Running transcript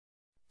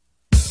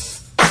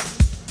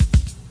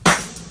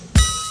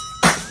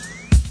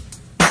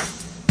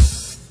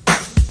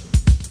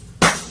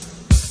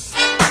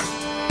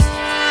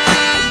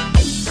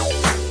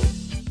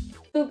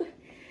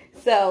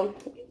So,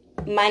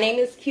 my name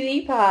is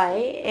Cutie Pie,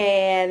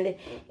 and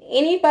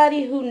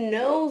anybody who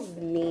knows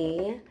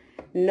me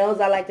knows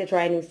I like to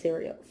try new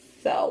cereals.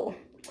 So,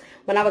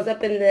 when I was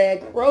up in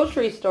the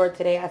grocery store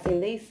today, I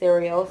seen these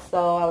cereals,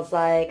 so I was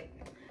like,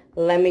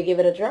 let me give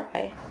it a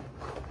try.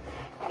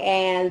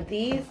 And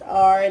these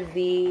are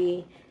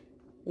the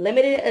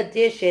limited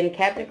edition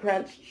Captain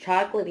Crunch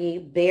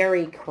Chocolatey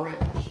Berry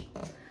Crunch.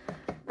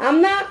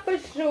 I'm not for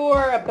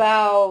sure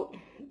about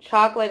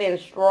chocolate and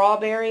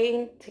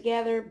strawberry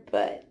together,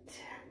 but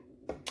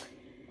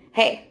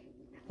hey,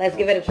 let's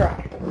give it a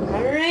try.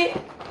 Alright,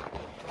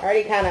 I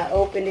already kind of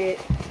opened it,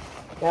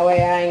 that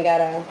way I ain't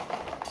gotta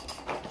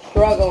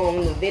struggle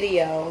on the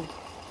video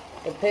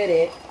to put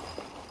it.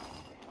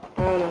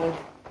 I don't know, it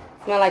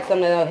smells like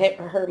something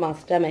that'll hurt my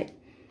stomach.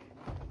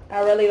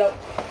 I really don't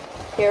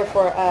care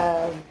for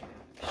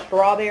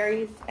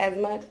strawberries as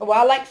much. Well,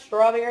 I like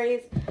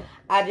strawberries,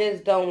 I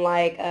just don't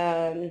like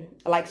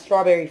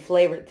strawberry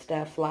flavored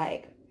stuff.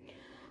 Like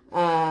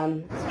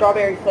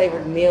strawberry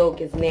flavored milk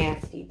is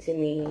nasty to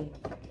me.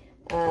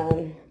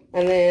 And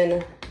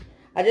then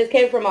I just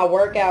came from my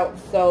workout,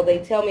 so they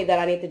tell me that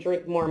I need to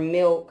drink more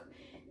milk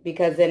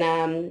because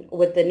then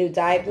with the new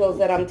diet pills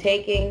that I'm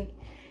taking,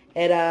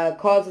 it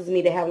causes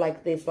me to have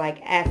like this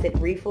acid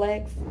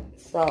reflux.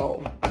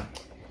 So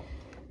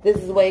this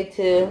is a way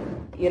to,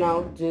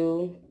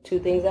 do two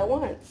things at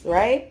once,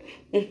 right?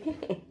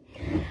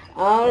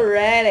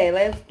 Alrighty,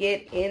 let's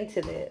get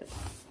into this.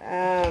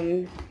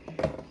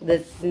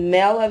 The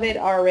smell of it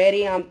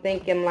already, I'm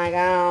thinking I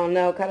don't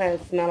know, kind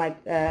of smell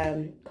like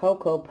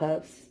Cocoa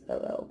Puffs a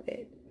little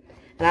bit.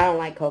 And I don't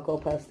like Cocoa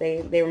Puffs.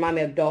 They remind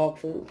me of dog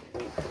food.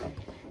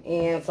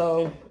 And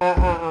so, I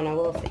don't know,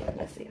 we'll see.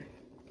 Let's see.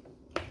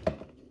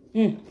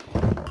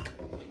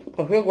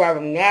 I feel like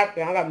I'm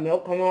napkin. I got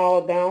milk coming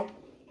all down.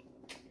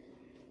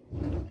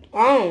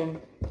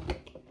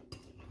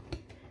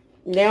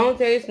 They don't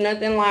taste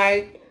nothing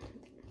like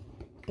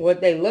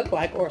what they look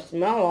like or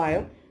smell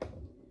like.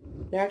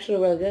 They're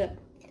actually really good.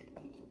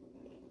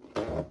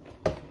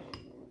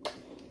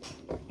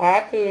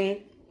 I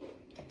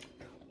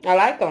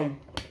like them.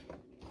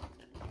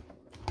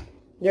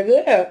 They're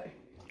good.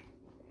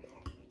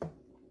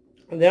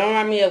 They don't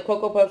remind me of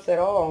Cocoa Puffs at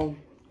all.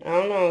 I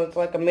don't know. It's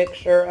like a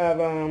mixture of,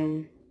 I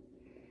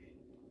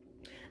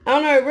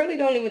don't know. It really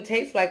don't even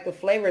taste like the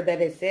flavor that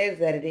it says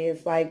that it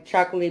is. Like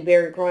chocolatey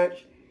berry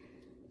crunch.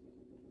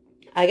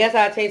 I guess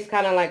I taste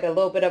kind of like a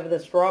little bit of the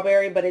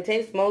strawberry, but it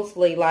tastes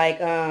mostly like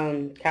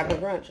Captain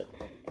Crunch.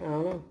 I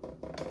don't know.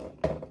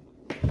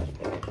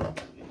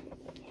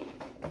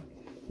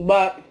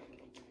 But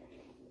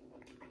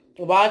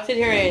while I sit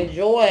here and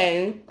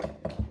enjoy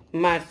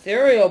my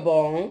cereal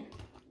bowl,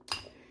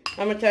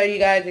 I'm going to tell you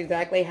guys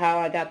exactly how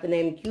I got the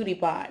name Cutie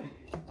Pie.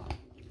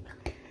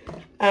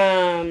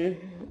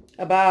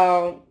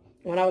 About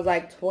when I was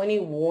like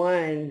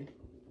 21,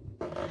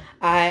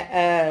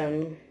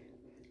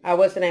 I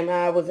was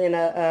in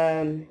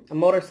a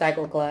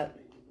motorcycle club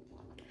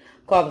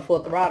called the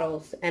Full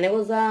Throttles, and it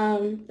was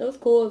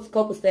cool. It's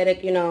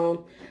copacetic,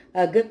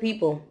 good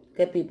people.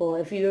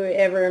 If you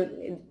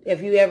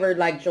ever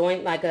like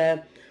joined like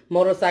a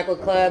motorcycle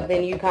club,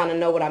 then you kind of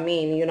know what I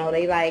mean.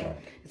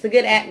 It's a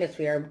good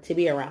atmosphere to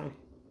be around.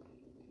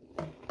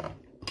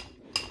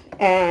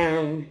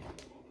 And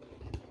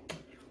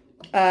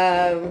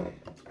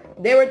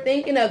they were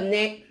thinking of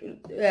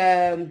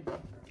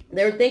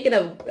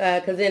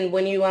because then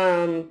when you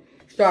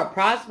start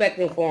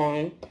prospecting for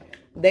them,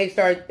 they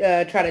start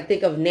trying to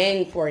think of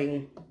names for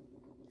you.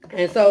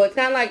 And so it's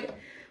kind of like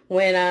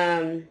when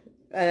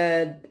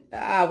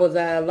I was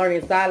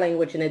learning sign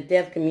language in a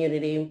deaf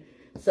community.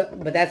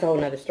 But that's a whole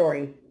nother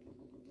story.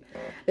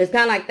 It's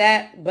kind of like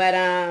that, but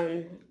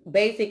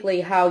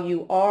basically how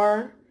you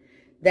are,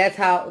 that's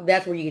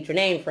where you get your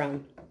name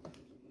from.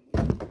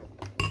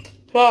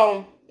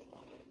 So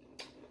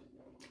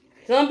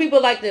some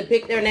people like to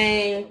pick their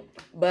name,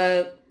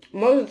 but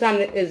most of the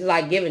time it's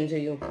like given to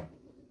you.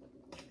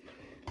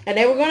 And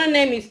they were going to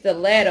name me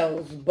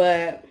Stilettos,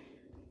 but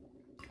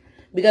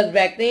because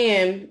back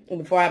then,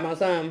 before I had my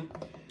son,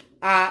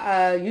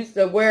 I used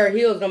to wear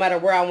heels no matter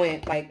where I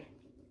went. Like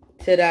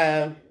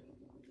I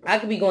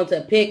could be going to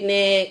a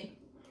picnic,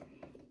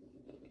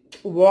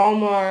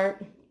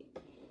 Walmart,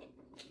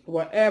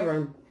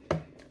 whatever.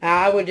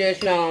 I would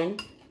just,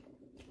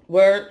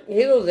 wear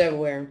heels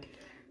everywhere.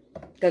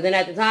 Because then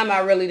at the time, I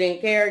really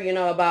didn't care,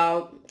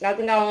 about, I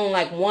think I owned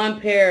like one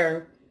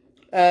pair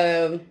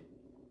of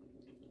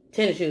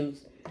tennis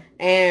shoes.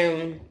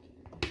 And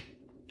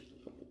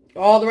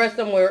all the rest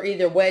of them were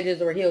either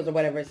wedges or heels or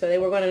whatever. So they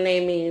were going to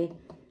name me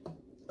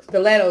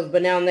Stilettos,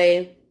 but now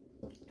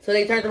so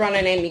they turned around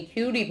and named me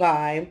Cutie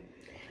Pie.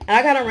 And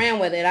I kind of ran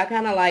with it. I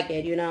kind of like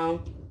it,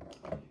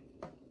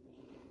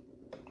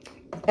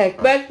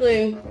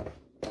 Especially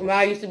when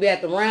I used to be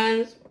at the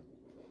runs.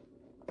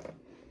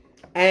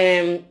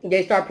 And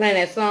they start playing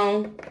that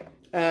song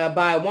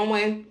by One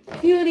Way.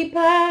 Cutie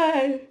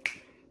Pie,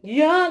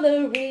 you're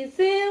the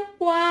reason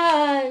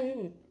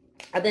why.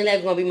 I think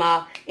that's going to be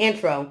my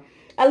intro.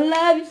 I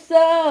love you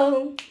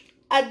so.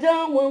 I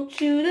don't want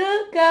you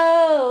to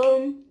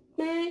go.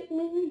 Make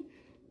me.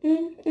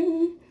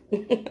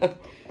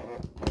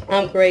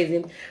 I'm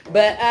crazy.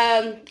 But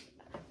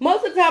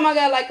most of the time I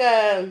got like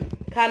a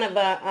kind of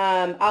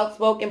a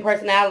outspoken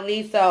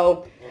personality.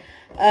 So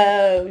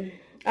I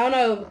don't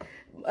know.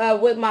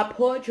 With my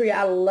poetry,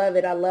 I love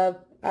it. I love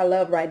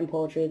writing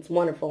poetry. It's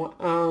wonderful.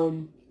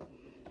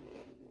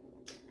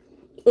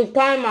 It's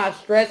kind of my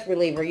stress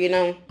reliever, you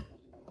know.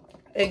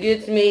 It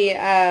gets me,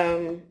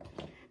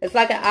 it's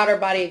like an outer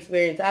body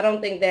experience. I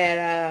don't think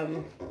that,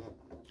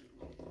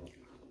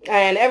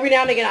 and every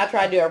now and again I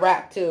try to do a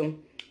rap too.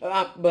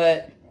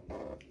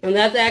 And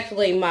that's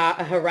actually my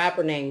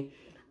rapper name.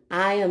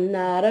 I am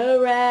not a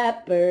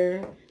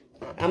rapper.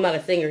 I'm not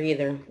a singer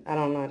either. I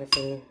don't know how to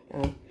sing.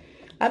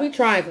 I be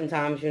trying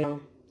sometimes, you know.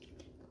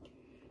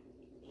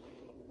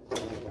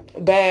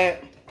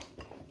 But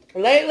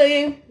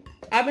lately,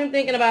 I've been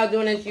thinking about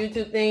doing this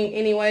YouTube thing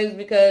anyways,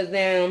 because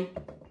then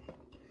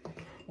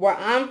where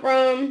I'm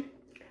from,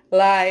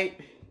 like,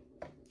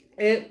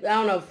 I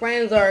don't know,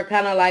 friends are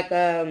kind of like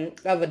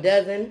of a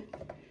dozen.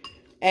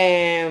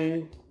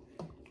 And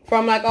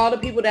from like all the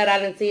people that I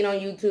done seen on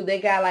YouTube,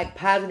 they got like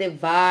positive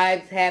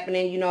vibes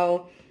happening, you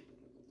know.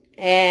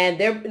 And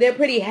they're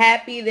pretty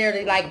happy.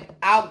 They're like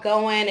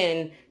outgoing,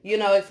 and you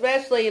know,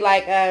 especially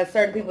like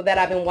certain people that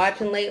I've been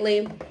watching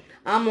lately.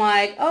 I'm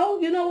like, oh,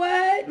 you know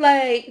what?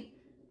 Like,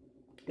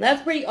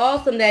 that's pretty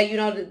awesome that, you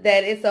know,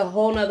 that it's a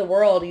whole nother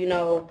world, you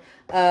know,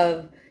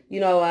 of, you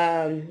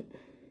know,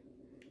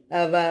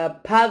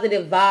 of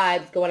positive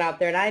vibes going out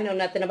there, and I know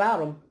nothing about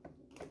them.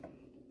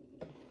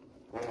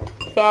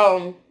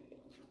 So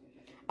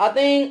I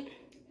think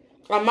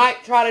I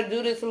might try to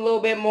do this a little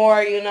bit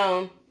more, you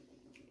know,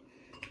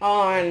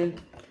 on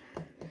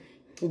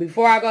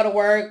before I go to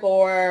work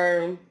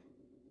or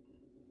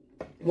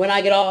when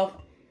I get off,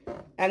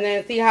 and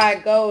then see how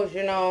it goes,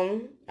 you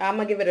know. I'm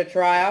gonna give it a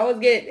try.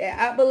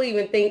 I believe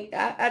and think,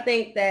 I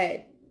think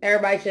that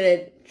everybody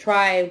should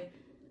try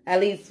at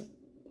least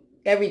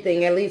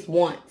everything at least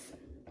once.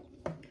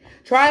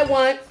 Try it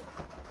once.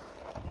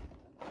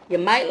 You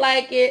might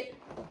like it.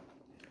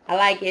 I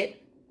like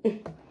it.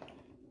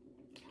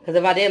 Because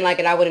if I didn't like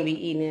it, I wouldn't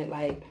be eating it.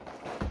 Like,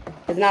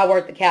 it's not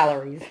worth the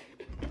calories.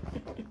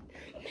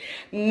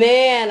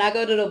 Man, I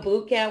go to the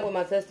boot camp with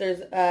my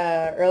sisters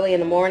early in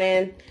the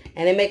morning,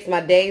 and it makes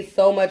my day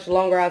so much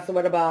longer. I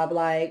swear to Bob.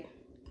 Like,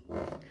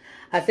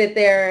 I sit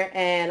there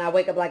and I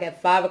wake up like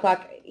at 5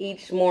 o'clock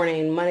each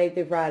morning, Monday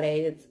through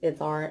Friday. It's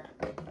hard.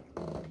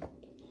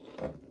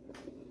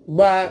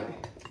 But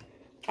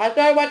I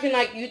started watching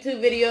like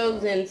YouTube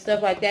videos and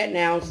stuff like that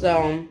now,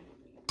 so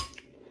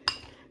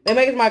it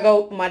makes my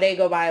day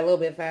go by a little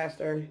bit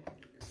faster.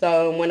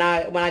 So when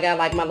I got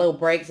like my little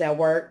breaks at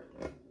work.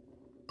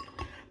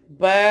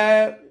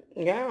 But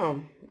yeah,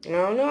 I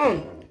don't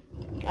know.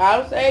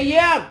 I'll say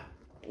yeah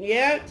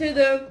to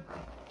the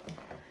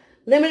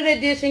limited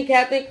edition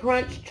Captain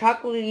Crunch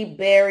Chocolatey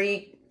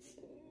Berry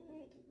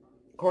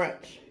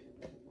Crunch.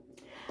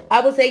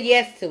 I would say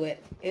yes to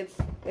it.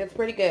 It's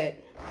pretty good.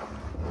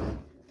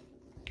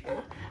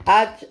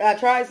 I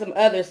tried some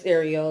other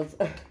cereals,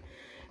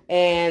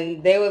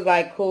 and they was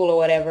like cool or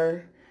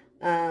whatever.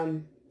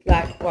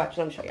 Like, watch,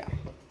 let me show y'all.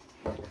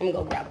 I'm gonna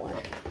go grab one.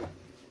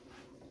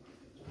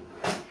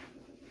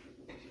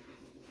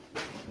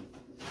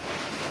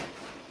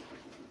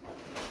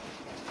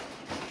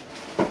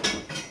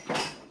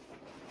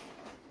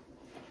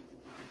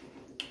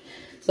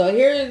 So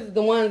here's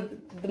the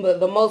one,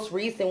 the most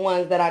recent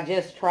ones that I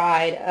just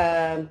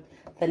tried.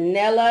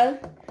 Vanilla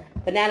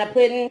banana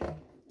pudding.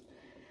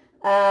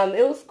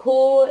 It was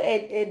cool.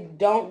 It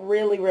don't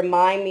really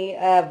remind me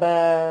of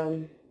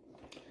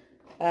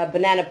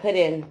banana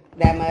pudding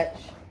that much.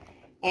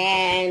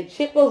 And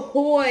Chip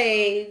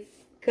Ahoy's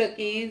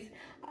cookies,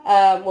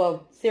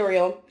 well,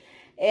 cereal.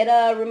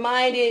 It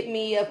reminded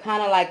me of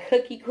kind of like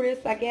Cookie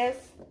Crisp, I guess.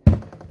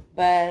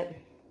 But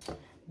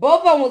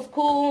both of them was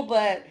cool,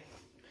 but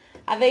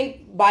I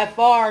think by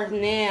far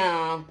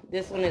now,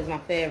 this one is my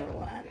favorite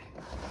one.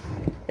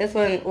 This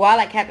one, well, I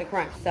like Captain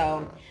Crunch,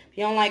 so if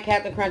you don't like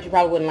Captain Crunch, you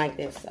probably wouldn't like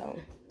this, so.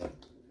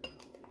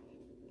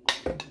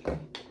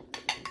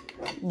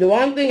 The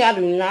one thing I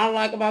do not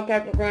like about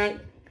Captain Crunch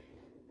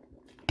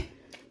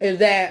is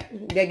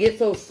that they get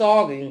so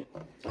soggy.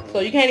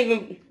 So you can't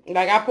even,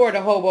 like, I poured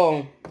the whole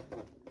bowl.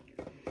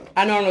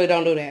 I normally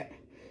don't do that.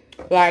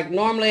 Like,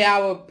 normally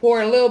I would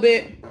pour a little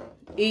bit,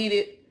 eat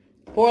it,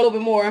 pour a little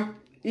bit more,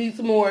 eat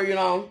some more, you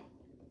know.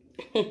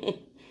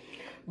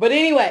 But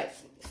anyways,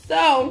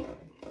 so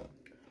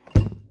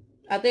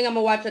I think I'm going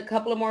to watch a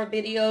couple of more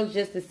videos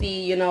just to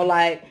see, you know,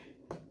 like,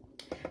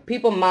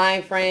 people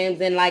mind frames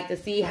and, like, to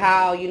see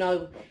how, you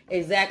know,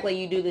 exactly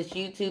you do this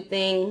YouTube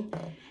thing.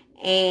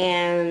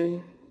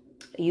 And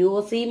you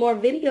will see more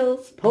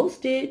videos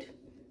posted.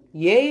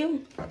 Yeah.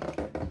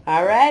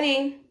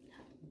 Alrighty.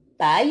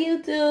 Bye,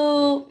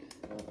 YouTube.